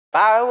If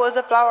I was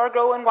a flower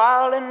growing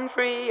wild and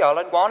free, all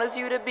I'd want is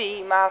you to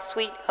be my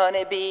sweet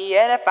honeybee.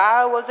 And if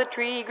I was a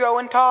tree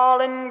growing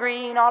tall and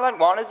green, all I'd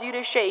want is you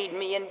to shade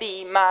me and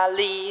be my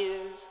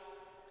leaves.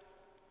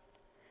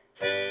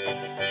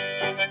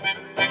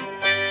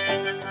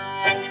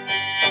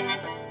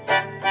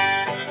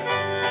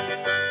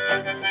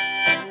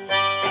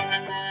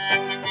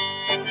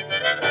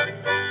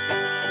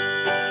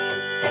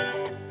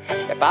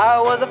 If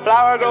I was a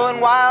flower growing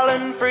wild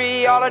and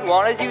free, all I'd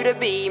want is you to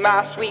be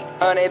my sweet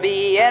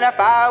honeybee. And if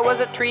I was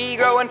a tree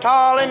growing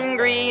tall and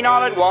green,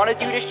 all I'd want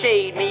is you to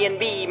shade me and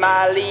be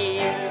my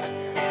leaves.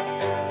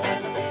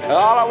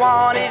 All I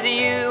want is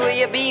you, will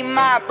you be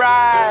my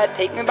bride?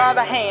 Take me by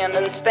the hand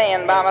and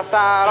stand by my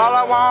side. All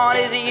I want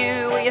is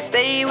you, will you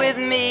stay with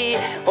me?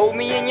 Hold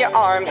me in your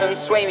arms and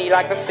sway me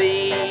like the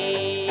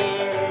sea.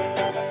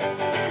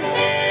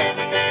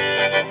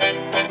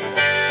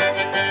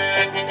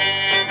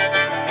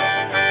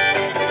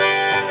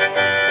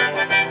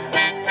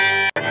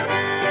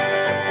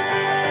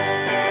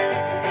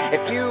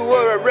 If you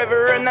were a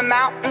river and the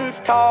mountains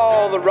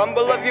tall, the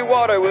rumble of your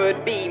water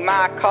would be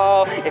my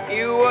call. If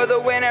you were the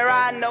winter,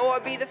 I know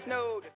I'd be the snow.